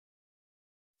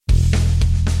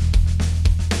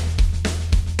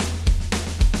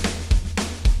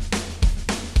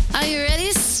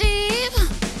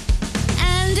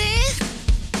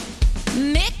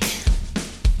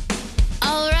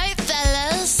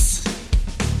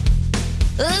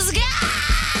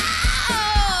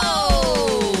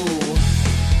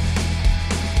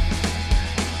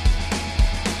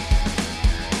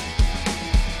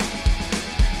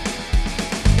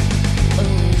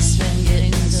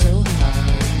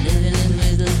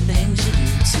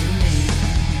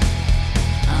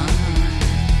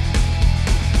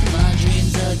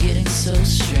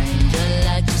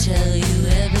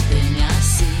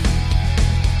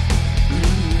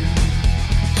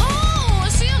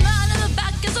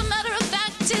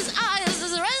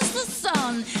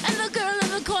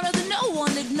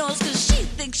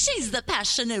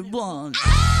passionate one.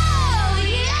 Oh,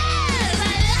 yeah,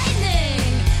 like lightning.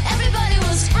 Everybody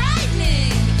was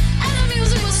frightening, and the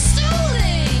music was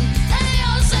soothing, and they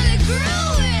all started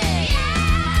grooving.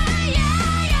 Yeah,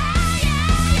 yeah, yeah,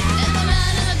 yeah. And the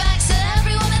man in the back said,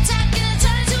 everyone attack, and it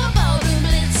turned into a ballroom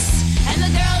blitz. And the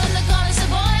girl in the corner said,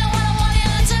 boy, I want you,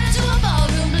 and it turned into a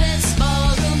ballroom blitz.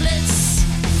 Ballroom blitz.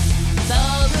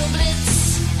 Ballroom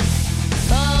blitz.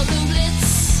 Ballroom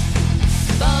blitz.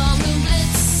 Ballroom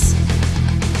blitz.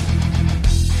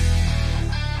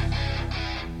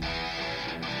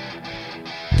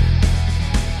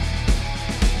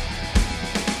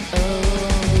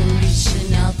 Oh,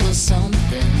 reaching out for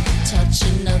something,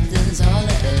 touching